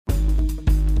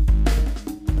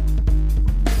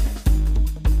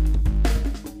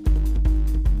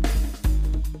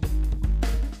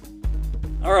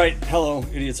Hello,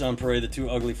 Idiots on Parade, the Too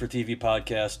Ugly for TV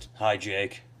podcast. Hi,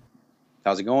 Jake.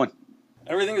 How's it going?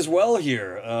 Everything is well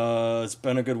here. It's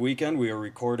been a good weekend. We are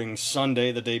recording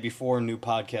Sunday, the day before New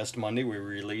Podcast Monday. We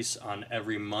release on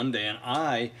every Monday, and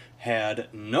I had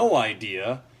no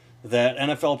idea that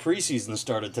NFL preseason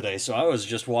started today. So I was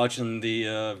just watching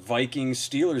the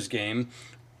Vikings-Steelers game.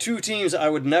 Two teams I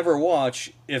would never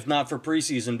watch if not for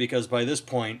preseason, because by this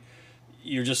point,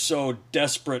 you're just so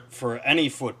desperate for any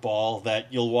football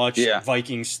that you'll watch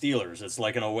Vikings Steelers. It's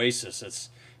like an oasis. It's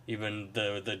even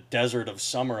the desert of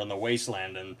summer and the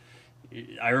wasteland. And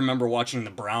I remember watching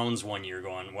the Browns one year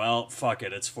going, well, fuck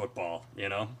it, it's football, you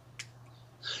know?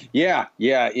 Yeah.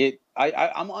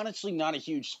 I'm honestly not a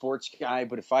huge sports guy,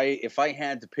 but if I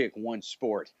had to pick one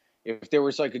sport, if there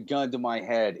was like a gun to my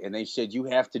head and they said you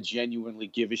have to genuinely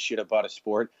give a shit about a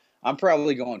sport, I'm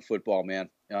probably going football, man.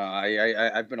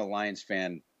 I've been a Lions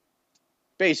fan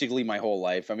basically my whole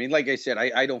life. I mean, like I said,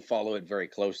 I don't follow it very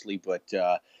closely, but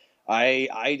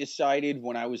I decided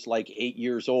when I was like 8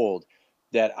 years old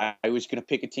that I was going to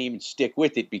pick a team and stick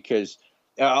with it because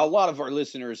a lot of our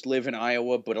listeners live in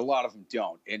Iowa, but a lot of them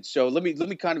don't. And so let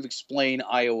me kind of explain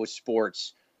Iowa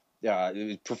sports,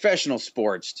 professional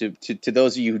sports to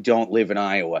those of you who don't live in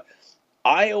Iowa.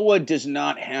 Iowa does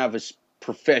not have a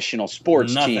professional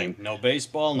sports team. No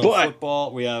baseball, no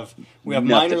football. We have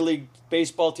minor league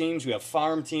baseball teams. We have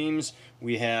farm teams.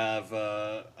 We have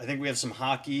I think we have some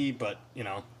hockey, but you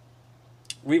know,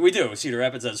 we do. Cedar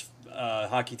Rapids has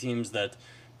hockey teams that,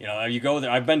 you know, you go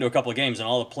there. I've been to a couple of games, and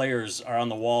all the players are on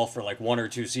the wall for like 1 or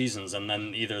 2 seasons, and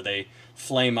then either they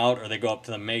flame out or they go up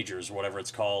to the majors, whatever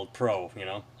it's called, pro. You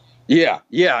know. Yeah.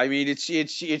 I mean,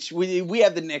 it's we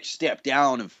have the next step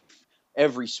down of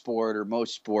every sport or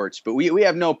most sports, but we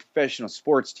have no professional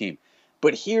sports team.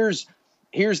 But here's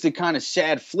the kind of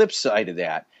sad flip side of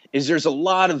that is there's a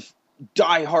lot of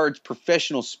diehard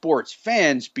professional sports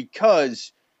fans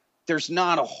because there's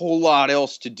not a whole lot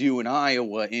else to do in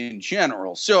Iowa in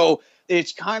general. So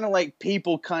it's kind of like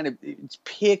people kind of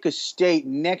pick a state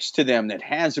next to them that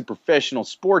has a professional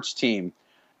sports team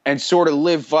and sort of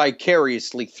live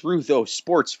vicariously through those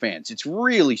sports fans. It's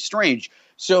really strange.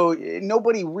 So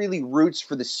nobody really roots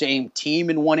for the same team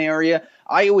in one area.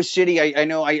 Iowa City, I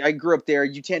know I grew up there.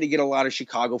 You tend to get a lot of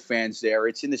Chicago fans there.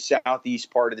 It's in the southeast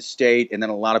part of the state, and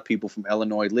then a lot of people from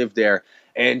Illinois live there.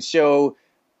 And so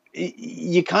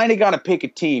you kind of got to pick a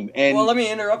team. And well, let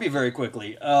me interrupt you very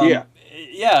quickly.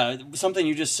 Yeah, something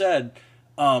you just said.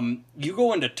 You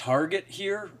go into Target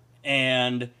here,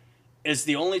 and it's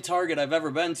the only Target I've ever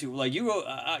been to. Like you go,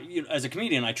 as a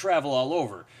comedian, I travel all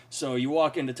over. So you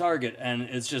walk into Target, and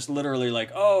it's just literally like,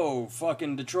 oh,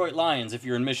 fucking Detroit Lions if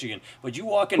you're in Michigan. But you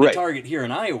walk into Target here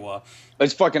in Iowa,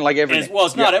 it's fucking like everything.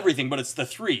 It's not everything, but it's the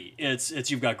three. It's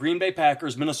you've got Green Bay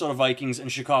Packers, Minnesota Vikings, and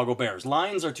Chicago Bears.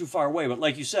 Lions are too far away, but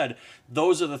like you said,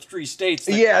 those are the 3 states.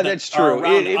 That's true.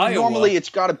 Iowa. Normally, it's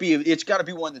got to be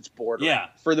one that's bordering. Yeah.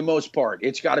 For the most part,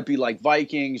 it's got to be like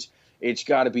Vikings. It's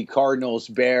got to be Cardinals,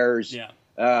 Bears. Yeah.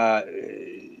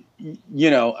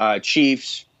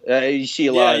 Chiefs. You see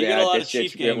a lot of that. You get a lot of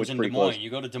Chief games in Des Moines. Close.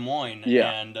 You go to Des Moines,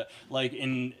 and like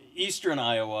in eastern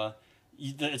Iowa,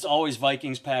 it's always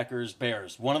Vikings, Packers,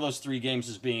 Bears. One of those 3 games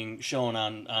is being shown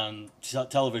on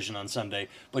television on Sunday.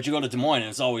 But you go to Des Moines, and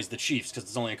it's always the Chiefs because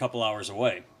it's only a couple hours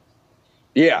away.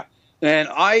 Yeah, and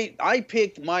I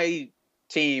picked my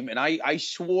team, and I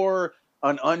swore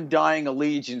an undying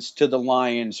allegiance to the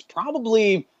Lions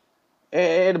probably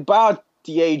at about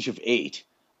the age of 8.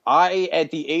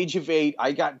 At the age of 8,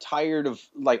 I got tired of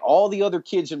like all the other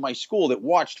kids in my school that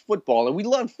watched football, and we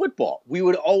loved football. We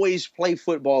would always play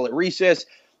football at recess,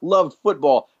 loved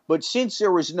football. But since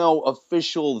there was no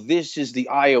official, this is the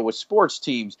Iowa sports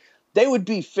teams, they would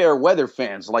be fair weather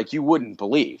fans like you wouldn't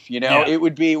believe. You know, It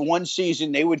would be one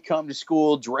season they would come to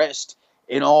school dressed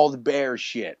in all the Bears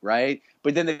shit, right?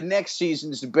 But then the next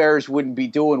seasons, the Bears wouldn't be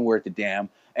doing worth a damn.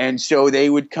 And so they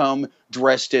would come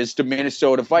dressed as the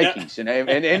Minnesota Vikings. And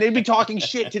they'd be talking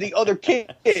shit to the other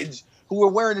kids who were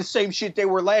wearing the same shit they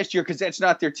were last year because that's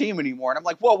not their team anymore. And I'm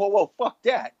like, whoa, fuck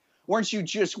that. Weren't you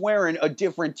just wearing a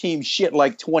different team shit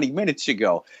like 20 minutes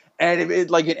ago? And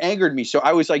it angered me. So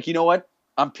I was like, you know what?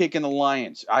 I'm picking the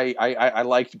Lions. I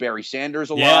liked Barry Sanders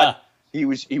a lot. He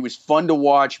was fun to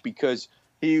watch because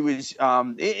he was,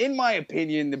 in my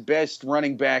opinion, the best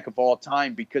running back of all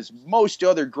time because most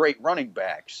other great running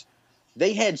backs,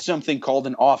 they had something called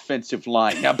an offensive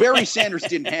line. Now, Barry Sanders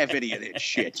didn't have any of that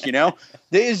shit, you know?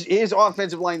 His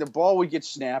offensive line, the ball would get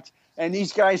snapped, and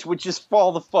these guys would just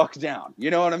fall the fuck down. You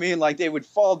know what I mean? Like, they would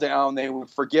fall down. They would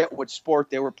forget what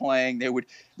sport they were playing. They would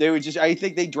just – I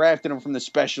think they drafted them from the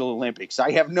Special Olympics.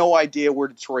 I have no idea where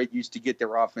Detroit used to get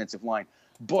their offensive line.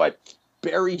 But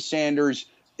Barry Sanders,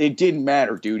 it didn't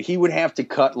matter, dude. He would have to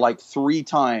cut like 3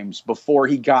 times before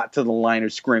he got to the line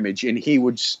of scrimmage, and he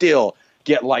would still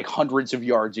get like hundreds of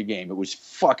yards a game. It was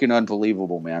fucking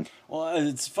unbelievable, man. Well,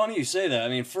 it's funny you say that. I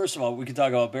mean, first of all, we could talk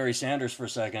about Barry Sanders for a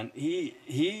second.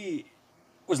 He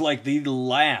was like the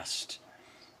last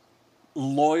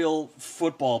loyal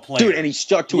football player. Dude, and he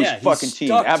stuck to his fucking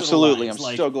team. Absolutely. I'm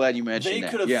like, so glad you mentioned they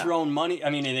that. They could have thrown money. I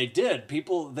mean, they did.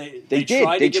 People, they did.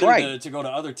 tried to get him to go to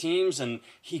other teams, and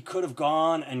he could have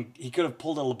gone, and he could have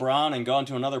pulled a LeBron and gone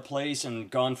to another place and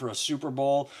gone for a Super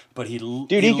Bowl, but he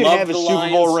could have a Super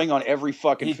Lions. Bowl ring on every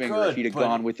fucking finger if he'd have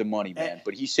gone with the money, man.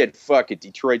 But he said, fuck it,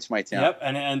 Detroit's my town. Yep,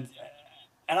 and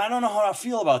I don't know how I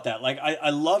feel about that. Like, I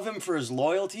love him for his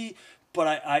loyalty,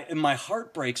 but my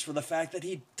heart breaks for the fact that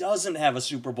he doesn't have a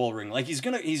Super Bowl ring. Like,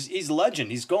 he's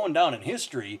legend. He's going down in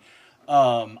history,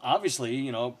 obviously,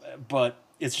 you know. But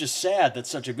it's just sad that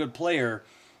such a good player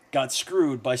got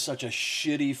screwed by such a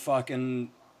shitty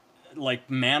fucking like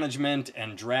management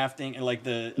and drafting, and like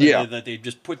that they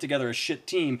just put together a shit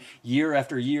team year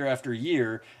after year after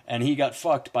year, and he got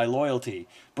fucked by loyalty.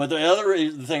 But the other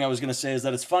thing I was going to say is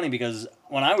that it's funny because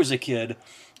when I was a kid,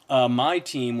 my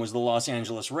team was the Los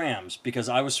Angeles Rams because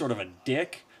I was sort of a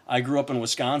dick. I grew up in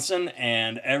Wisconsin,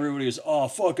 and everybody was, oh,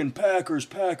 fucking Packers.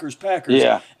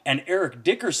 Yeah. And Eric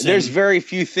Dickerson. There's very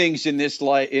few things in this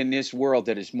world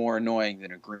that is more annoying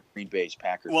than a Green Bay's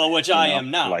Packers. Well, which I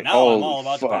am now. Like, now I'm all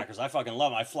about the Packers. I fucking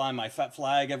love them. I fly my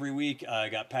flag every week. I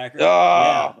got Packers.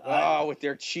 With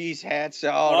their cheese hats.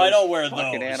 I don't wear those.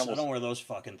 Animals. I don't wear those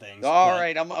fucking things. All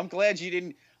right, I'm glad you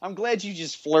didn't. I'm glad you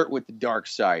just flirt with the dark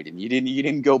side and you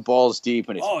didn't go balls deep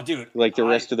in it. Oh, dude, like the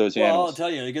rest of those animals. Well, I'll tell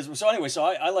you because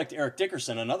I liked Eric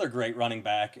Dickerson, another great running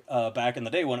back back in the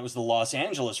day when it was the Los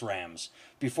Angeles Rams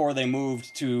before they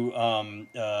moved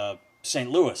to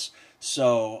St. Louis.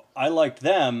 So I liked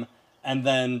them, and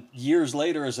then years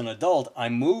later, as an adult, I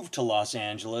moved to Los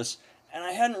Angeles. And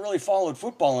I hadn't really followed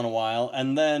football in a while,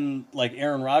 and then like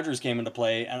Aaron Rodgers came into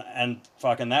play, and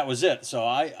fucking that was it. So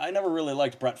I never really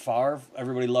liked Brett Favre.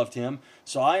 Everybody loved him.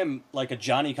 So I am like a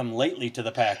Johnny-come-lately to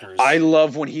the Packers. I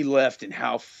love when he left and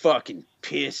how fucking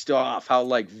pissed off, how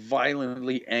like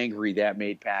violently angry that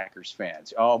made Packers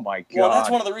fans. Oh my god! Well, that's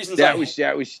one of the reasons that was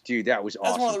awesome.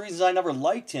 That's one of the reasons I never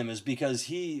liked him is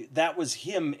because that was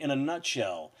him in a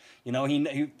nutshell. You know,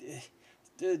 he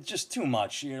just too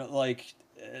much. You know, like.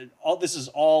 All this is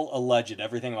all alleged,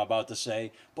 everything I'm about to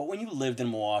say. But when you lived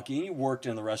in Milwaukee and you worked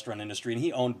in the restaurant industry and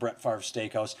he owned Brett Favre's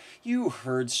Steakhouse, you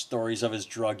heard stories of his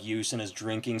drug use and his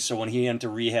drinking. So when he went to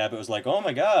rehab, it was like, oh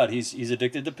my God, he's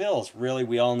addicted to pills. Really,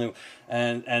 we all knew.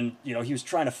 And you know, he was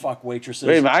trying to fuck waitresses.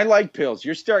 Wait a minute, I like pills.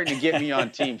 You're starting to get me on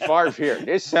Team Favre here.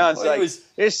 This sounds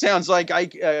like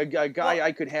a guy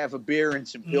I could have a beer and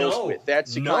some pills with.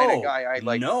 That's the kind of guy I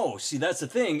like. No, see, that's the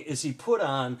thing is he put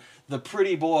on the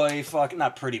pretty boy,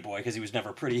 not pretty boy because he was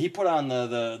never pretty. He put on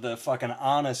the fucking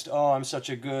honest, oh, I'm such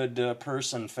a good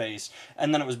person face.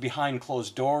 And then it was behind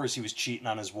closed doors. He was cheating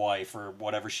on his wife or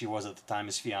whatever she was at the time,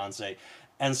 his fiance.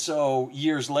 And so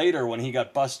years later, when he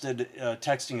got busted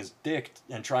texting his dick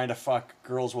and trying to fuck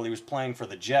girls while he was playing for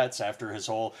the Jets after his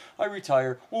whole, I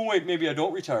retire. Well, wait, maybe I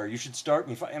don't retire. You should start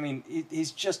me. I mean,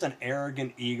 he's just an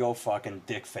arrogant ego fucking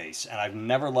dick face. And I've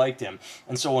never liked him.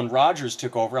 And so when Rodgers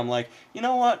took over, I'm like, you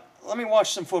know what? Let me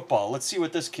watch some football. Let's see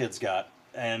what this kid's got.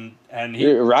 And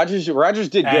Rodgers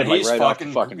did good, like right off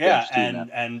the fucking bench too,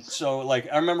 and so like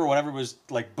I remember when everyone was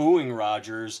like booing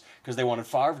Rodgers because they wanted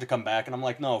Favre to come back, and I'm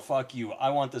like, no, fuck you, I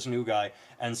want this new guy.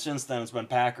 And since then it's been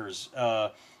Packers.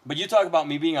 But you talk about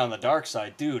me being on the dark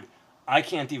side, dude. I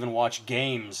can't even watch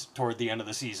games toward the end of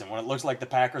the season when it looks like the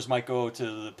Packers might go to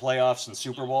the playoffs and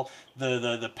Super Bowl.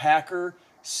 The Packer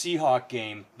Seahawk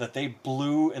game that they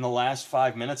blew in the last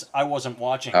 5 minutes, I wasn't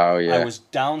watching. Oh yeah. I was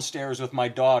downstairs with my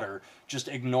daughter, just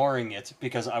ignoring it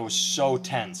because I was so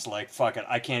tense. Like, fuck it,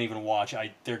 I can't even watch.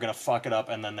 They're gonna fuck it up,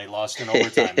 and then they lost in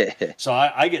overtime. So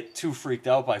I get too freaked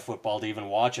out by football to even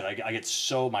watch it. I get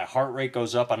my heart rate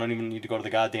goes up. I don't even need to go to the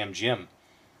goddamn gym.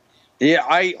 Yeah,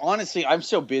 I'm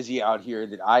so busy out here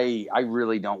that I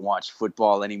really don't watch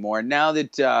football anymore. Now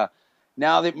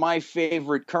that my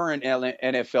favorite current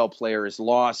NFL player has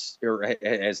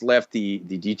left the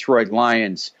Detroit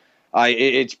Lions,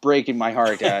 it's breaking my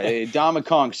heart.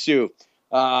 Ndamukong Suh,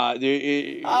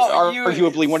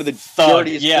 arguably one of the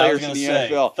dirtiest players in the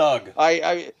NFL. Thug.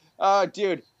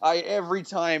 Dude, every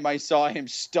time I saw him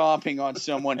stomping on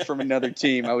someone from another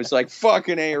team, I was like,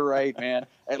 fucking A right, man.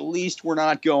 At least we're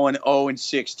not going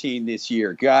 0-16 this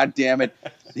year. God damn it.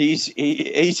 He's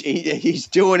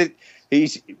doing it.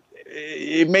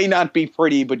 It may not be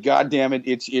pretty, but God damn it,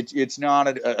 it's not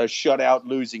a shutout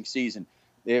losing season.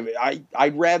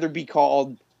 I'd rather be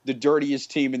called the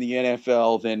dirtiest team in the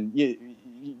NFL than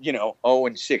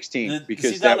 0-16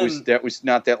 because that was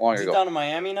not that long ago. Is he down in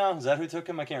Miami now? Is that who took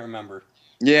him? I can't remember.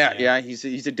 Yeah,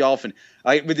 he's a Dolphin.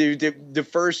 The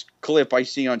first clip I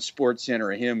see on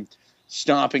SportsCenter of him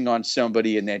stomping on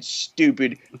somebody in that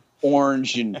stupid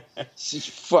orange and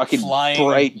fucking flying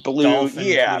bright blue.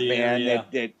 Yeah, man.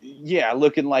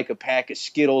 Looking like a pack of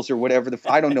Skittles or whatever.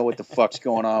 I don't know what the fuck's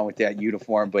going on with that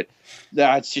uniform, but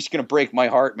it's just gonna break my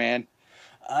heart, man.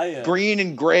 Green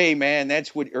and gray, man.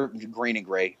 That's what. Or green and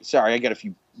gray. Sorry, I got a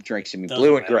few drinks in me.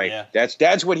 Blue and gray. Yeah.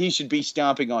 That's what he should be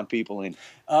stomping on people in.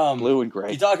 Blue and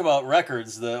gray. You talk about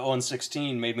records. The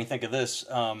 0-16 made me think of this.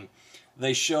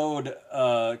 They showed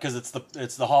because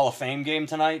it's the Hall of Fame game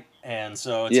tonight, and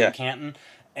so it's in Canton,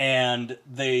 and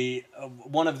they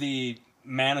one of the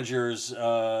managers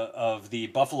of the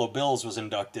Buffalo Bills was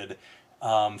inducted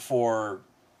for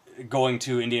going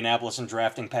to Indianapolis and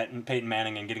drafting Peyton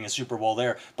Manning and getting a Super Bowl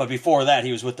there. But before that,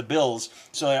 he was with the Bills.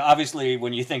 So obviously,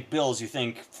 when you think Bills, you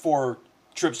think 4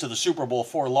 trips to the Super Bowl,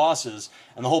 4 losses,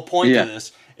 and the whole point of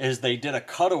this is they did a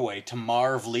cutaway to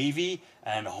Marv Levy,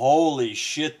 and holy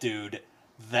shit, dude,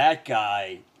 that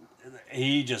guy,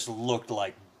 he just looked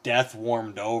like death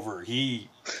warmed over.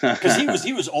 Because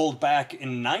he was old back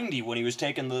in '90 when he was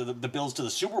taking the Bills to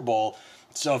the Super Bowl.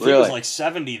 So if he was like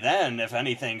 70 then, if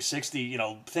anything, 60,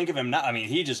 think of him now. I mean,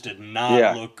 he just did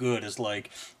not look good. It's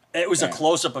like, it was a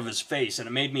close-up of his face, and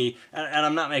it made me, and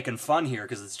I'm not making fun here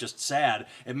because it's just sad,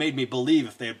 it made me believe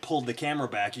if they had pulled the camera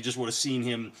back, you just would have seen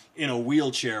him in a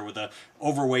wheelchair with a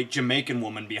overweight Jamaican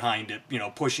woman behind it,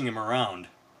 pushing him around.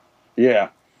 Yeah.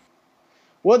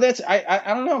 Well, I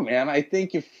don't know, man. I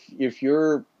think if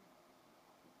you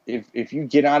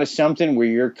get out of something where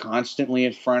you're constantly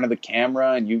in front of the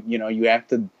camera and you have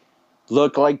to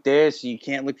look like this, you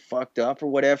can't look fucked up or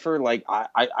whatever. Like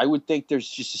I would think there's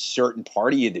just a certain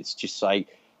part of you that's just like,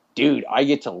 dude, I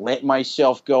get to let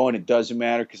myself go and it doesn't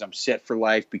matter because I'm set for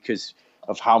life because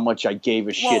of how much I gave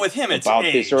a shit with him, it's about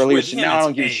age. this earlier. With so him, now I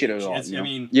don't give a age. shit at all. I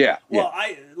mean, Well,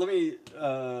 let me.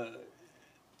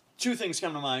 2 things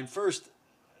come to mind. First,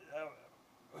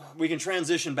 we can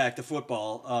transition back to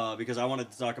football because I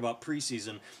wanted to talk about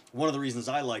preseason. One of the reasons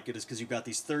I like it is because you've got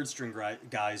these third-string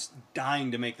guys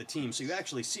dying to make the team, so you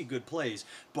actually see good plays.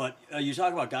 But you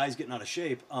talk about guys getting out of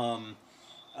shape.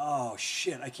 Oh,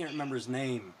 shit, I can't remember his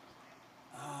name.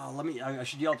 I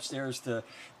should yell upstairs to...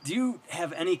 Do you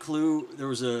have any clue? There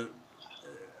was a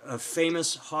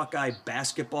famous Hawkeye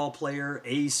basketball player,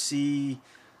 AC.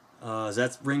 Does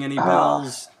that ring any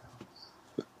bells?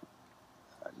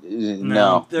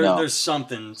 No. There's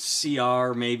something.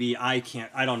 CR, maybe. I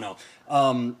don't know.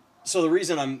 So the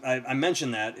reason I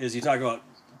mention that is you talk about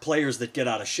players that get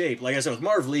out of shape. Like I said, with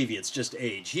Marv Levy, it's just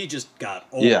age. He just got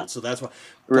old, so that's why.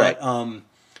 Right. But,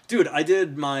 dude, I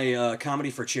did my Comedy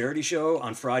for Charity show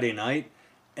on Friday night,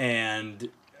 and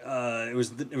it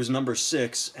was number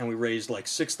 6, and we raised like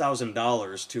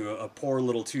 $6,000 to a poor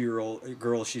little 2-year-old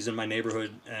girl. She's in my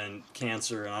neighborhood and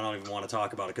cancer, and I don't even want to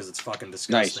talk about it because it's fucking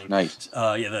disgusting. Nice.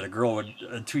 That a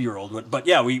 2-year-old would. But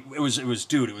yeah, it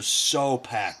was so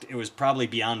packed. It was probably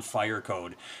beyond fire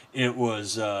code. It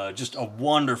was just a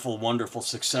wonderful, wonderful,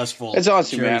 successful. It's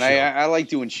awesome, man. I like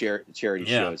doing charity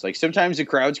shows. Like sometimes the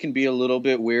crowds can be a little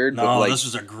bit weird. No, but like, this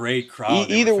was a great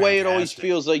crowd. Either way, it always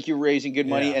feels like you're raising good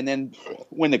money, and then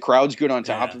when the crowd's good on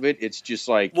top of it, it's just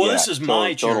like. Well, this is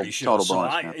my charity show, so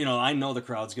I know the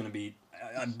crowd's going to be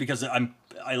because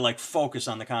I like focus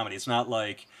on the comedy. It's not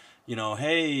like,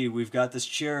 hey, we've got this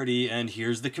charity and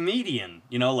here's the comedian.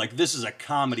 Like this is a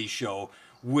comedy show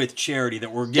with charity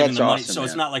that we're giving the money. Awesome, so man.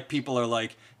 It's not like people are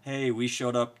like, hey, we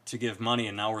showed up to give money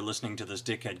and now we're listening to this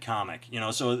dickhead comic.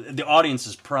 So the audience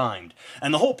is primed.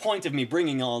 And the whole point of me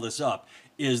bringing all this up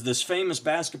is this famous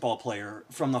basketball player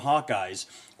from the Hawkeyes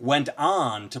went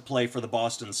on to play for the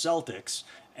Boston Celtics.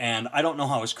 And I don't know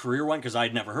how his career went because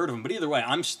I'd never heard of him. But either way,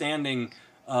 I'm standing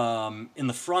in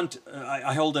the front.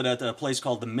 I hold it at a place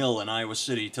called The Mill in Iowa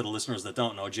City. To the listeners that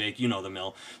don't know, Jake, you know The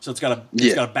Mill. So it's got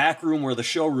a back room where the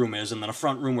showroom is, and then a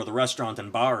front room where the restaurant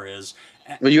and bar is.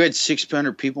 Well, you had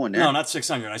 600 people in there. No, not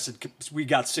 600. I said we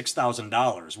got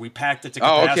 $6,000. We packed it to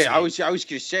capacity. Oh, okay. I was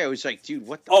gonna say. I was like, dude,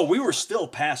 what? We were still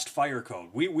past fire code.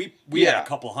 We had a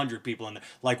couple hundred people in there.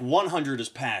 Like 100 is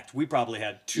packed. We probably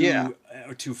had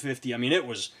 250. I mean, it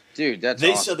was. Dude, that's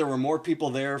They awesome. said there were more people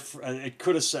there. It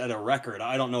could have set a record.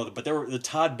 I don't know, but the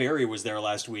Todd Berry was there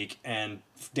last week, and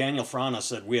Daniel Frana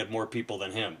said we had more people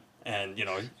than him. And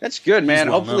that's good, man.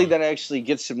 Hopefully known. that actually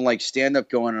gets some like stand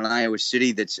up going in Iowa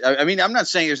City. I'm not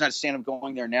saying there's not stand up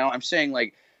going there now. I'm saying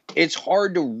like it's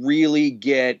hard to really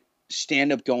get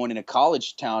stand-up going in a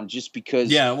college town just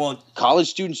because Yeah, well, college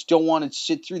students don't want to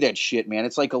sit through that shit, man.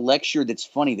 It's like a lecture that's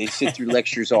funny. They sit through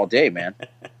lectures all day, man.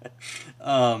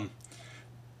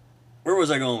 Where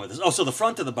was I going with this? Oh, so the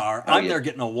front of the bar, Oh, I'm yeah. there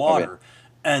getting a water,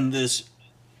 and this,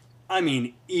 I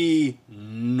mean,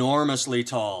 enormously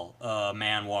tall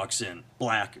man walks in.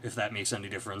 Black, if that makes any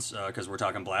difference, because we're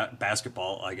talking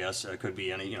basketball, I guess. It could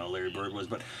be any, Larry Bird was.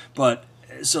 But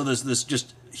so there's this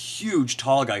just huge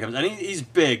tall guy comes, and he's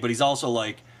big, but he's also,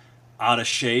 like, out of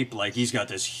shape. Like, he's got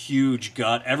this huge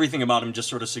gut. Everything about him just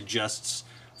sort of suggests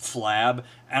flab.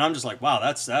 And I'm just like, wow,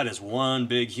 that is one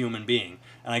big human being.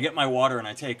 And I get my water and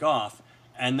I take off,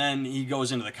 and then he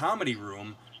goes into the comedy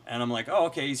room, and I'm like, oh,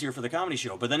 okay, he's here for the comedy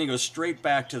show. But then he goes straight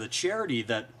back to the charity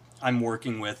that I'm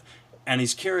working with, and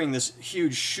he's carrying this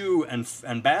huge shoe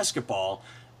and basketball,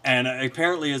 and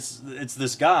apparently it's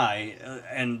this guy,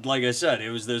 and like I said,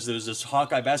 there's this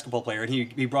Hawkeye basketball player, and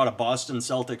he brought a Boston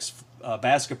Celtics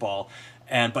basketball.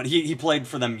 But he played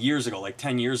for them years ago, like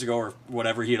 10 years ago or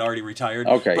whatever. He had already retired.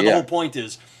 Okay, but yeah. the whole point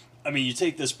is, I mean, you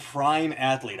take this prime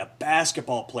athlete, a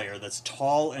basketball player that's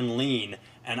tall and lean,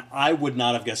 and I would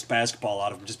not have guessed basketball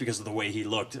out of him just because of the way he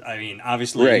looked. I mean,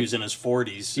 obviously Right. he was in his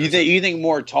 40s. You think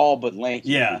more tall but lanky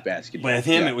Yeah, with basketball. but with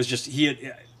him Yeah. it was just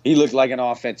He looked like an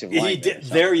offensive lineman. he or did. something.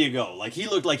 There you go. Like, he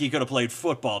looked like he could have played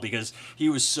football because he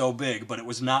was so big, but it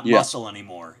was not Yeah. muscle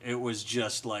anymore. It was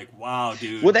just like, wow,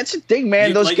 dude. Well, that's the thing,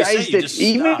 man. Those Like you say, guys you that just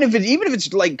even stop. if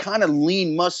it's like kind of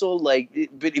lean muscle, but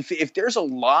if there's a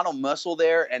lot of muscle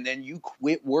there and then you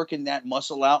quit working that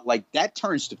muscle out, like that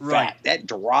turns to fat. Right. That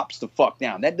drops the fuck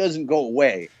down. That doesn't go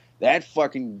away. That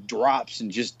fucking drops and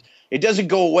just it doesn't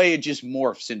go away. It just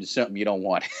morphs into something you don't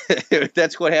want.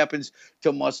 That's what happens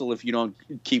to muscle if you don't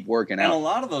keep working And a out.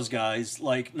 lot of those guys,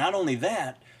 like, not only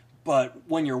that, but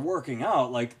when you're working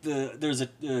out, like, there's a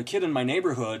kid in my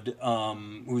neighborhood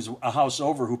who's a house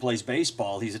over who plays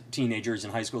baseball. He's a teenager, he's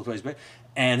in high school, plays baseball.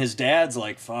 And his dad's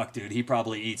like, fuck, dude, he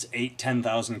probably eats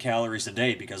 10,000 calories a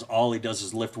day because all he does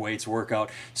is lift weights, work out.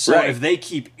 So Right. if they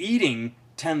keep eating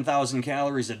 10,000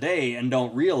 calories a day and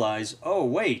don't realize, oh,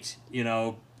 wait,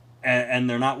 and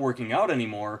they're not working out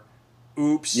anymore,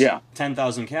 oops, Yeah.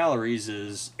 10,000 calories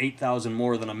is 8,000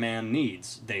 more than a man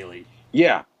needs daily.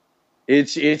 Yeah,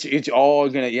 it's all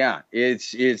gonna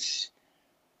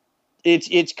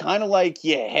it's kind of like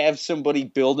you have somebody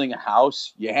building a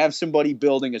house. You have somebody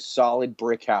building a solid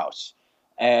brick house,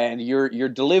 and you're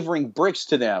delivering bricks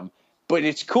to them. But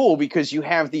it's cool because you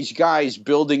have these guys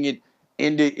building it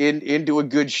into a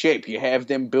good shape. You have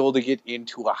them building it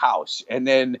into a house, and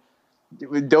then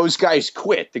those guys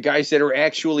quit. The guys that are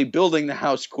actually building the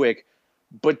house quit,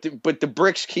 but the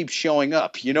bricks keep showing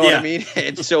up. You know what Yeah. I mean?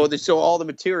 And so all the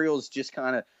materials just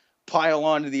kind of pile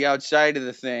onto the outside of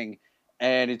the thing,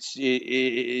 and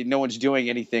no one's doing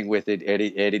anything with it, and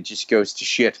it just goes to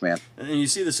shit, man. And you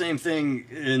see the same thing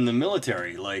in the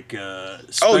military, like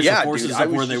special yeah, forces, dude, I like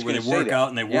was where they just gonna say work that. out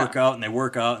and they Yeah. work out and they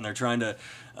work out and they're trying to,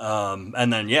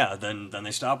 and then then they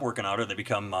stop working out or they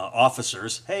become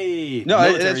officers. Hey, No,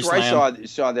 military that's where slam. I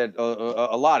saw that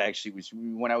a lot actually. Was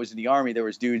when I was in the Army. There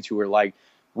was dudes who were like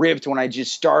ripped when I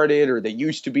just started, or they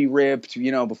used to be ripped,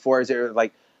 before I was there,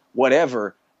 like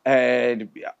whatever. And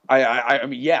I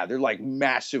mean, yeah, they're like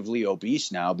massively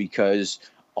obese now because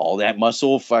all that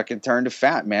muscle fucking turned to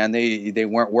fat, man. They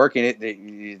weren't working it.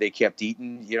 They kept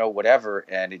eating, whatever,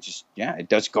 and it just it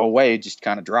does go away. It just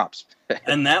kind of drops.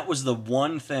 And that was the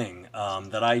one thing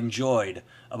that I enjoyed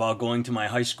about going to my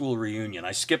high school reunion.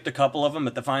 I skipped a couple of them,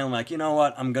 but the final, I'm like, you know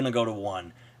what? I'm going to go to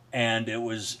one. And it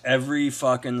was every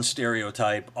fucking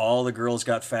stereotype. All the girls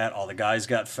got fat, all the guys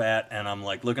got fat, and I'm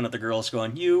like looking at the girls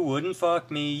going, you wouldn't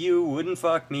fuck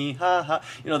me, ha ha.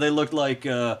 They looked like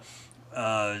an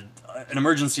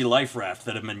emergency life raft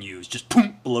that had been used, just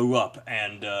boom, blew up.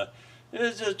 And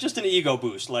it's just an ego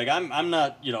boost. Like, I'm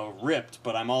not, ripped,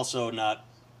 but I'm also not,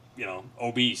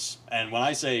 obese. And when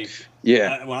I say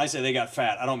they got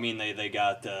fat, I don't mean they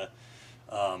got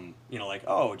like,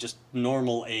 oh, just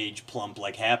normal age plump,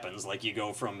 like happens, like you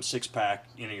go from six pack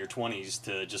in your 20s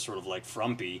to just sort of like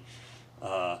frumpy.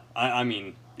 I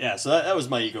mean, yeah. So that was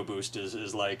my ego boost.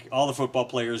 Is like all the football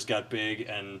players got big,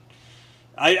 and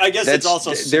I guess it's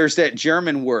also there's that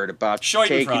German word about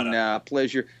taking Schadenfreude.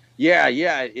 pleasure. Yeah,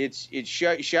 it's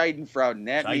Schadenfreude.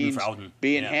 That means Schadenfreude,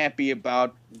 being yeah. happy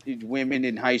about women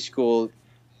in high school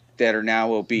that are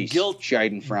now obese.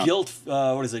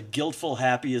 Schadenfreude. What is it? Guiltful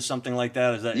happy is something like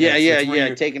that. Is that? Yeah, it's where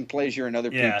you're- taking pleasure in other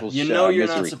people's you're misery.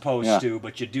 not supposed Yeah. to,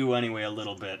 but you do anyway a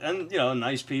little bit. And,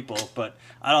 nice people, but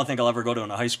I don't think I'll ever go to a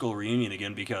high school reunion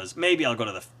again because maybe I'll go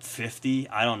to the 50.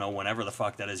 I don't know, whenever the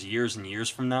fuck that is, years and years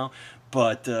from now.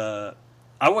 But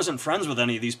I wasn't friends with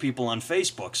any of these people on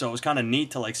Facebook, so it was kind of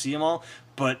neat to like see them all.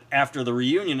 But after the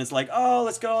reunion, it's like, oh,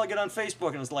 let's go get on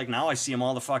Facebook, and it's like now I see them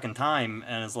all the fucking time,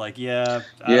 and it's like, yeah,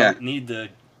 I don't need to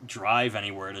drive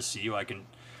anywhere to see you. I can,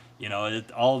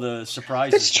 all the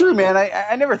surprises. That's true, man.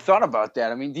 I never thought about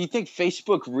that. I mean, do you think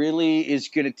Facebook really is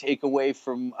going to take away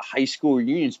from high school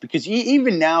reunions? Because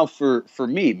even now, for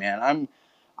me, man,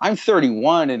 I'm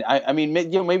 31, and I mean,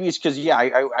 maybe it's because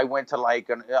I went to like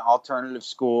an alternative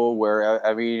school where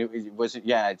I mean it wasn't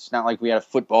it's not like we had a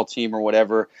football team or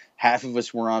whatever. Half of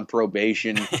us were on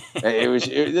probation. it was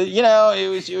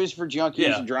for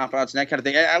junkies and dropouts and that kind of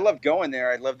thing. I loved going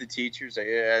there. I loved the teachers.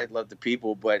 I loved the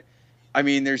people, but I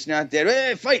mean, there's not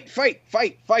that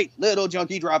fight, little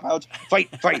junkie dropouts,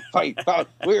 fight.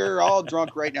 We're all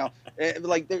drunk right now.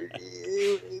 Like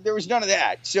there was none of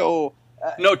that. So.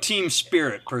 No team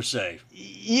spirit per se.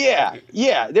 Yeah.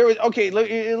 There was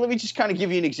let me just kind of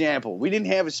give you an example. We didn't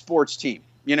have a sports team,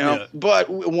 but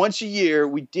once a year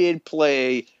we did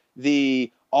play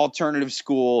the alternative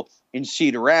school in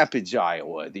Cedar Rapids,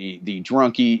 Iowa. The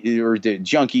drunkie or the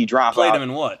junkie dropout. Played him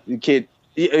in what? The kid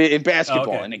in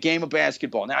basketball, in a game of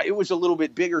basketball. Now it was a little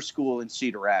bit bigger school in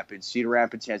Cedar Rapids. Cedar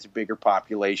Rapids has a bigger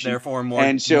population, therefore more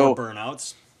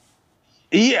burnouts.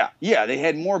 Yeah, they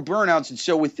had more burnouts, and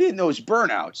so within those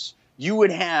burnouts, you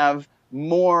would have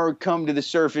more come to the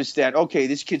surface that, okay,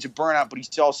 this kid's a burnout, but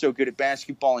he's also good at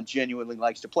basketball and genuinely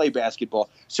likes to play basketball,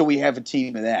 so we have a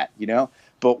team of that,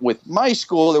 But with my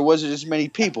school, there wasn't as many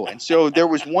people, and so there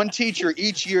was one teacher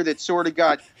each year that sort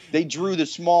of they drew the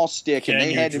small stick, and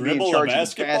they had to be in charge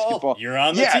of the basketball. You're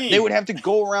on the team. They would have to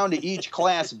go around to each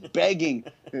class begging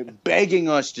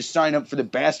us to sign up for the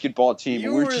basketball team.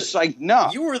 And we're just like, no,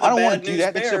 you were the I don't bad want to do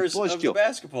that. Bears of the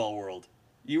basketball world.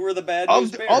 You were the bad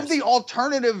news Bears. Of the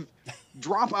alternative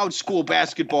dropout school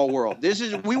basketball world.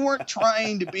 We weren't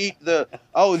trying to beat the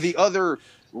other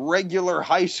regular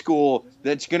high school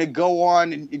that's going to go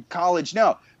on in college.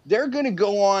 No. They're going to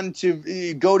go on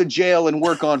to go to jail and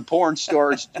work on porn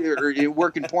stars or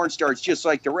work in porn stars just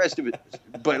like the rest of it.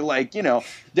 But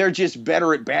they're just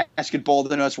better at basketball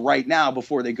than us right now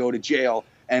before they go to jail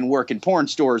and work in porn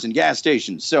stores and gas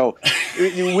stations. So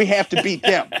we have to beat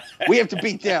them.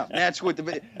 That's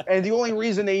and the only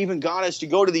reason they even got us to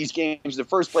go to these games in the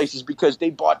first place is because they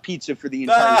bought pizza for the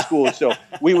entire school. So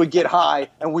we would get high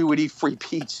and we would eat free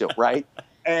pizza, right?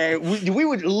 And we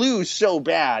would lose so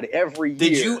bad every year.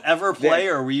 Did you ever play,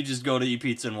 or were you just go to eat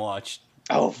pizza and watch?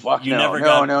 Oh, fuck you no. Never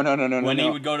No. When he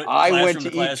would go to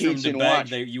classroom to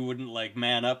beg, you wouldn't like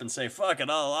man up and say, fuck it,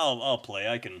 I'll play.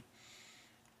 I can.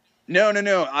 No.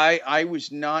 I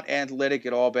was not athletic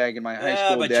at all back in my high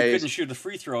school days. But you couldn't shoot a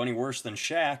free throw any worse than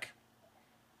Shaq.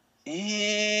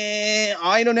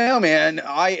 I don't know, man.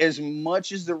 As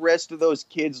much as the rest of those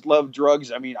kids love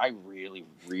drugs, I mean, I really,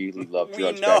 really loved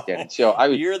drugs back then. So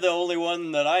you're the only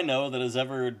one that I know that has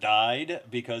ever died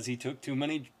because he took too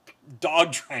many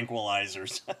dog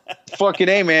tranquilizers. Fucking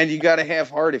A, man. You got to have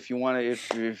heart if you want to.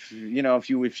 If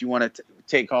you want to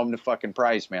take home the fucking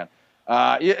prize, man.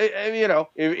 If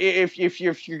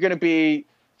you're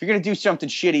gonna do something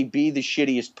shitty, be the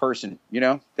shittiest person.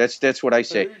 That's what I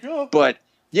say. There you go. But.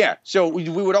 Yeah, so we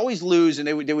would always lose, and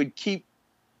they would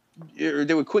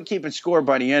quit keeping score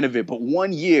by the end of it. But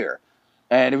one year,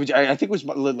 and I think it was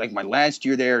like my last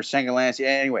year there, second last.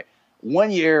 Anyway,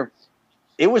 one year,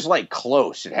 it was like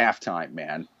close at halftime,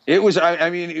 man. It was,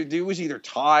 it was either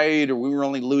tied or we were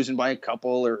only losing by a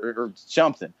couple or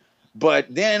something.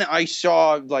 But then I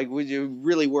saw like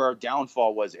really where our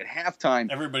downfall was at halftime.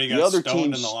 Everybody got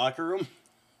stoned in the locker room.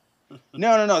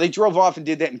 No. They drove off and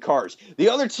did that in cars. The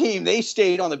other team, they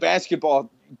stayed on the basketball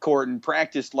court and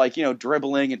practiced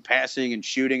dribbling and passing and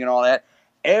shooting and all that.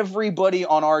 Everybody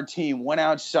on our team went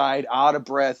outside out of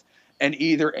breath and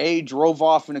either A, drove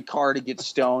off in a car to get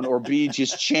stoned, or B,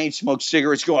 just chain smoked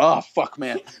cigarettes going, oh, fuck,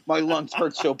 man. My lungs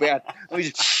hurt so bad.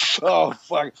 Oh,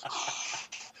 fuck.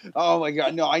 Oh my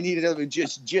God! No, I needed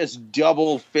just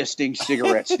double fisting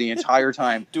cigarettes the entire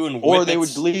time. Doing whippets. Or they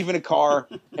would leave in a car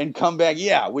and come back,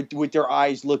 with their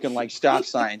eyes looking like stop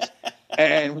signs.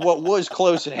 And what was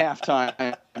close at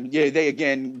halftime,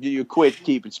 you quit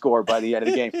keeping score by the end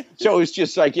of the game. So it's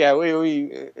just like, what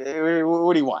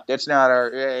do you want? That's not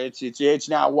it's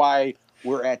not why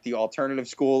we're at the alternative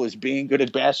school is being good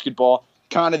at basketball.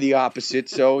 Kind of the opposite.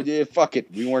 So fuck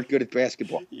it. We weren't good at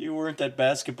basketball. You weren't at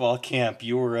basketball camp.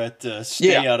 You were at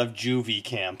stay out of juvie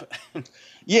camp.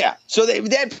 Yeah. So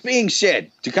that being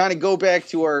said, to kind of go back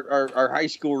to our high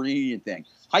school reunion thing.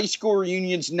 High school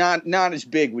reunions not as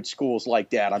big with schools like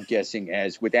that, I'm guessing,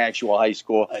 as with actual high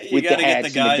school. You with got to the get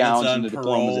hats the guy and the gowns that's on and the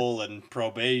parole diplomas and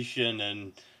probation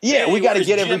and Yeah, Hey, we got to where's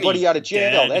get Jimmy? everybody out of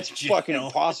jail. Dead That's jail. fucking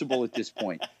impossible at this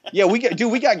point. Yeah, we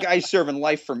got guys serving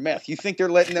life for meth. You think they're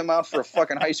letting them out for a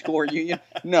fucking high school reunion?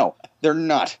 No, they're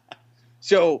not.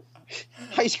 So,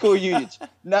 high school reunions,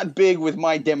 not big with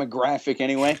my demographic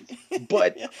anyway.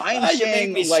 But I'm You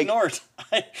saying, made me like, snort.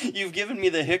 You've given me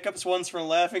the hiccups once from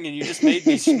laughing, and you just made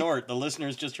me snort. The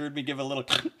listeners just heard me give a little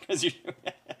because you.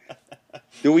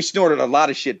 dude, we snorted a lot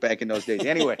of shit back in those days.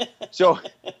 Anyway, so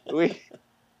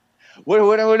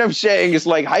what I'm saying is,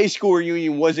 like, high school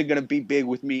reunion wasn't going to be big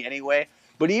with me anyway.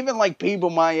 But even like people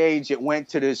my age that went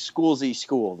to the schoolsy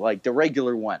school, like the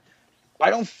regular one, I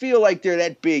don't feel like they're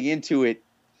that big into it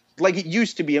like it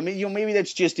used to be. I mean, maybe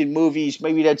that's just in movies.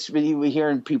 Maybe that's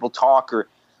hearing people talk or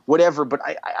whatever. But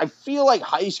I feel like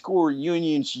high school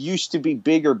reunions used to be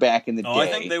bigger back in the day. I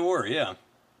think they were, yeah.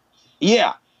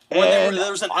 Yeah. When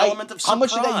there was an element of surprise. How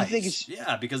much of that you think is...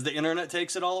 Yeah, because the internet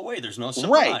takes it all away. There's no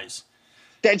surprise. Right.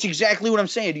 That's exactly what I'm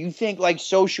saying. Do you think, like,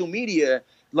 social media,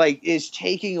 like, is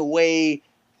taking away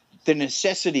the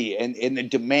necessity and the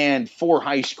demand for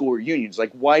high school reunions?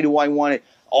 Like, why do I want it?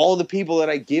 All the people that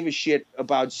I give a shit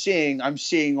about seeing, I'm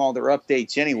seeing all their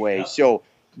updates anyway. Yeah. So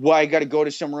why I got to go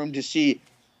to some room to see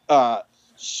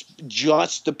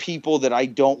just the people that I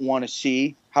don't want to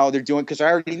see how they're doing? Because I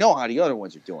already know how the other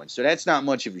ones are doing. So that's not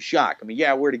much of a shock. I mean,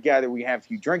 yeah, we're together, we have a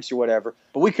few drinks or whatever,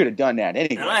 but we could have done that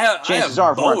anyway. Chances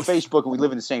are, if we're on Facebook and we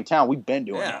live in the same town, we've been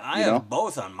doing that. Yeah, I have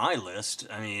both on my list.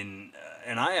 I mean,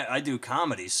 and I do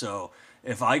comedy, so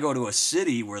if I go to a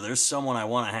city where there's someone I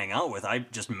want to hang out with, I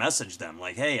just message them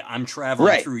like, "Hey, I'm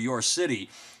traveling through your city."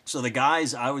 So the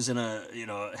guys I was in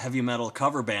a heavy metal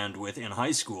cover band with in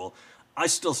high school, I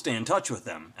still stay in touch with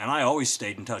them, and I always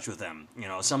stayed in touch with them.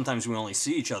 Sometimes we only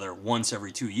see each other once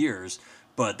every 2 years,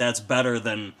 but that's better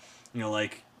than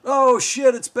like, oh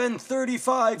shit, it's been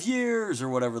 35 years or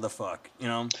whatever the fuck,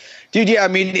 Dude, yeah, I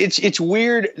mean, it's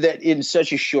weird that in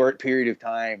such a short period of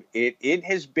time, it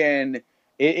has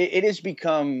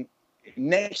become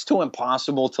next to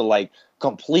impossible to like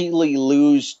completely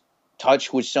lose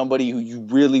touch with somebody who you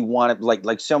really want,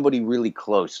 like somebody really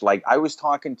close. Like I was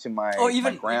talking to my grandma.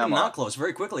 Even not close.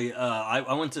 Very quickly,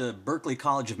 I went to Berklee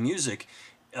College of Music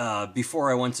before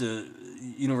I went to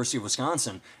University of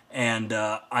Wisconsin, and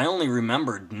I only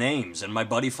remembered names. And my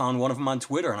buddy found one of them on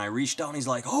Twitter, and I reached out, and he's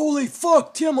like, "Holy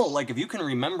fuck, Timmel!" Like if you can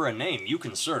remember a name, you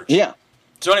can search. Yeah.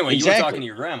 So anyway, you were talking to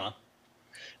your grandma.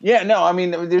 Yeah, no, I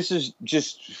mean, this is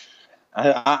just,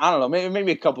 I don't know,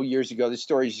 maybe a couple years ago, this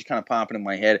story is just kind of popping in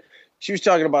my head. She was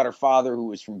talking about her father who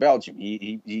was from Belgium.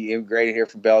 He immigrated here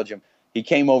from Belgium. He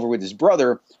came over with his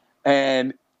brother,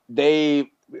 and they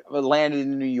landed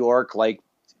in New York like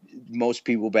most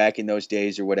people back in those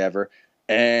days or whatever.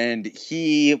 And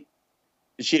she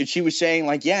was saying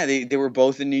like, yeah, they were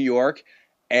both in New York,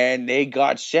 and they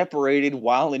got separated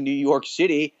while in New York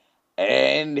City,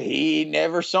 and he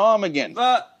never saw him again.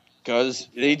 Because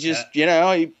they just,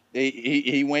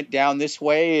 he went down this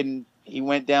way and he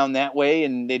went down that way,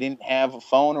 and they didn't have a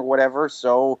phone or whatever,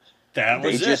 so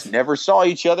they just never saw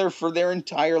each other for their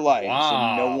entire lives.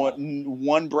 Wow. And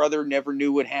one brother never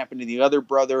knew what happened to the other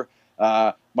brother.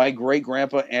 My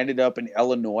great-grandpa ended up in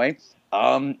Illinois.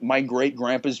 My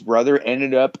great-grandpa's brother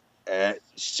ended up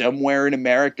somewhere in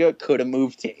America, could have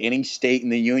moved to any state in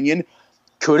the Union,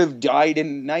 could have died in a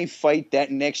knife fight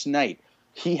that next night.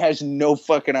 He has no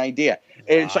fucking idea.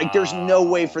 And it's like there's no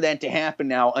way for that to happen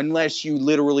now unless you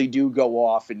literally do go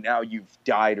off and now you've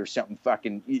died or something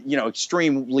fucking,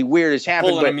 extremely weird has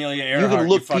happened. Pull an Amelia Earhart, you can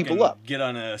look people up. Get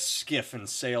on a skiff and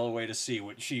sail away to sea.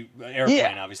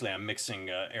 Airplane, obviously. I'm mixing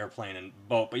airplane and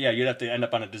boat. But yeah, you'd have to end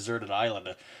up on a deserted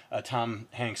island, a Tom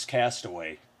Hanks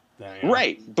Castaway.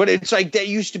 Right. But it's like that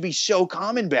used to be so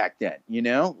common back then,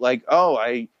 Like, oh,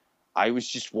 I was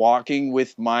just walking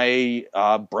with my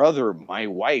brother, my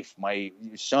wife, my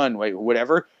son,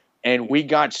 whatever, and we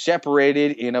got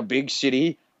separated in a big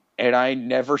city, and I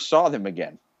never saw them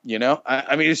again.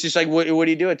 I mean, it's just like, what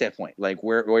do you do at that point? Like,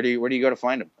 where do you go to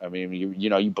find them? I mean,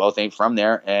 you both ain't from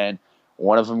there, and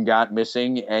one of them got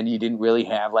missing, and you didn't really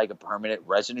have like a permanent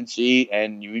residency,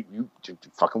 and you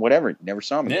fucking whatever, you never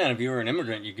saw them again. Yeah, and if you were an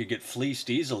immigrant, you could get fleeced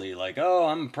easily. Like, oh,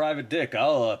 I'm Private Dick,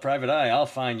 Private Eye, I'll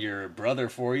find your brother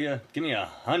for you. Give me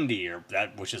 $100, or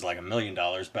that, which is like $1 million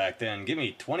back then. Give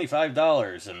me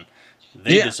 $25, and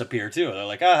they disappear too. They're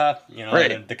like,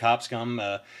 right. And the cops come.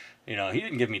 He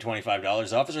didn't give me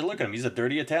 $25. Officer, look at him. He's a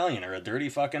dirty Italian or a dirty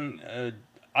fucking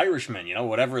Irishman,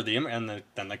 whatever. Then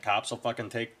the cops will fucking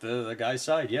take the guy's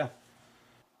side. Yeah.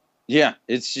 Yeah,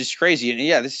 it's just crazy. And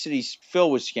yeah, this city's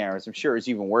filled with scammers. I'm sure it's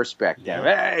even worse back then.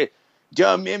 Yeah. Hey,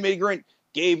 dumb immigrant,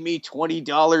 gave me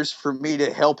 $20 for me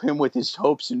to help him with his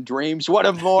hopes and dreams. What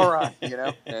a moron, you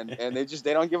know? And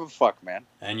they don't give a fuck, man.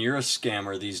 And you're a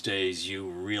scammer these days, you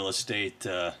real estate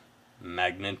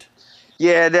magnate.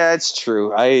 Yeah, that's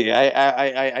true.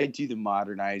 I do the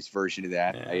modernized version of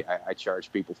that. Yeah. I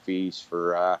charge people fees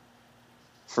for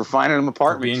finding them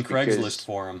apartments. For being Craigslist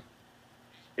for them.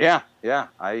 Yeah.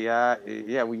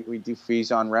 We do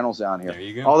fees on rentals down here. There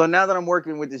you go. Although now that I'm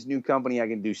working with this new company, I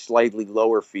can do slightly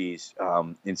lower fees.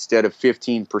 Instead of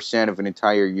 15% of an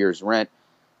entire year's rent,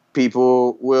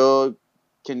 people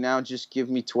can now just give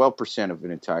me 12% of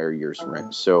an entire year's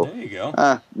rent. So there you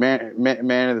go.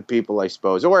 Man of the people, I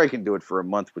suppose. Or I can do it for a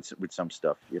month with some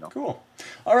stuff, you know. Cool.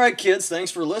 All right, kids.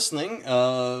 Thanks for listening.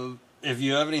 If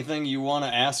you have anything you want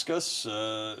to ask us,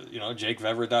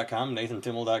 JakeVever.com,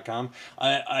 NathanTimmel.com.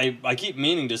 I keep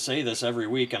meaning to say this every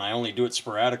week, and I only do it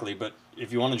sporadically, but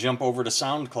if you want to jump over to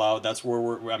SoundCloud, that's where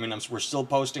we're still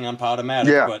posting on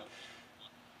Podomatic, but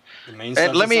the main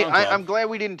stuff is SoundCloud. I'm glad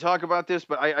we didn't talk about this,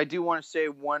 but I do want to say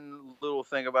one little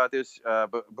thing about this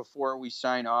but before we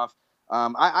sign off.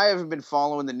 I haven't been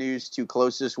following the news too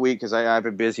close this week because I've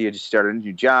been busy. I just started a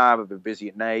new job. I've been busy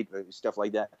at night, stuff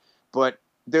like that. But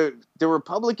the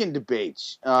Republican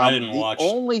debates, I didn't watch. The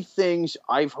only things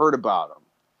I've heard about them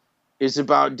is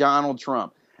about Donald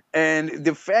Trump. And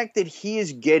the fact that he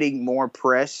is getting more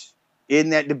press in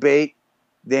that debate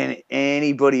than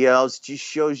anybody else just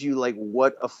shows you like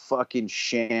what a fucking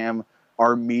sham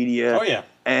our media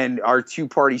and our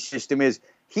two-party system is.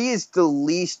 He is the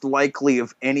least likely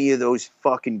of any of those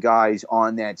fucking guys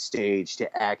on that stage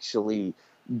to actually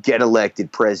get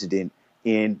elected president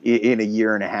in a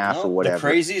year and a half or whatever.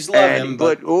 The crazies love him,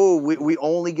 but we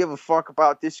only give a fuck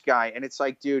about this guy, and it's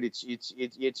like, dude,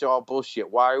 it's all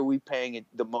bullshit. Why are we paying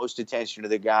the most attention to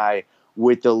the guy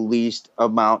with the least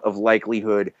amount of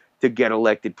likelihood to get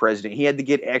elected president? He had to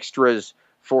get extras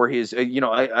for his,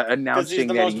 announcing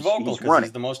that he's running.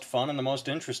 He's the most fun and the most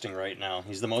interesting right now.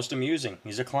 He's the most amusing.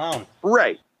 He's a clown.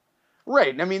 Right.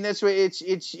 I mean, that's what it's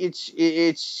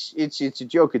a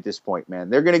joke at this point, man.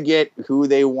 They're gonna get who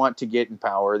they want to get in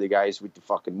power, the guys with the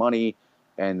fucking money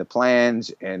and the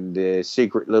plans and the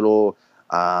secret little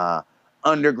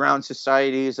underground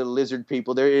societies of lizard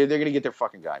people. They're gonna get their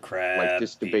fucking guy. Crab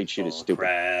this debate shit is stupid.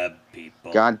 Crab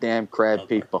people. Goddamn crab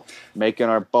people, making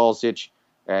our balls itch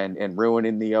and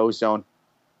ruining the ozone,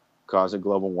 causing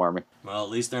global warming. Well, at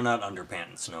least they're not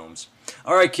underpants gnomes.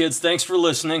 All right, kids. Thanks for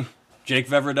listening.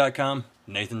 JakeVever.com,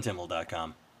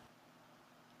 NathanTimmel.com.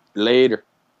 Later.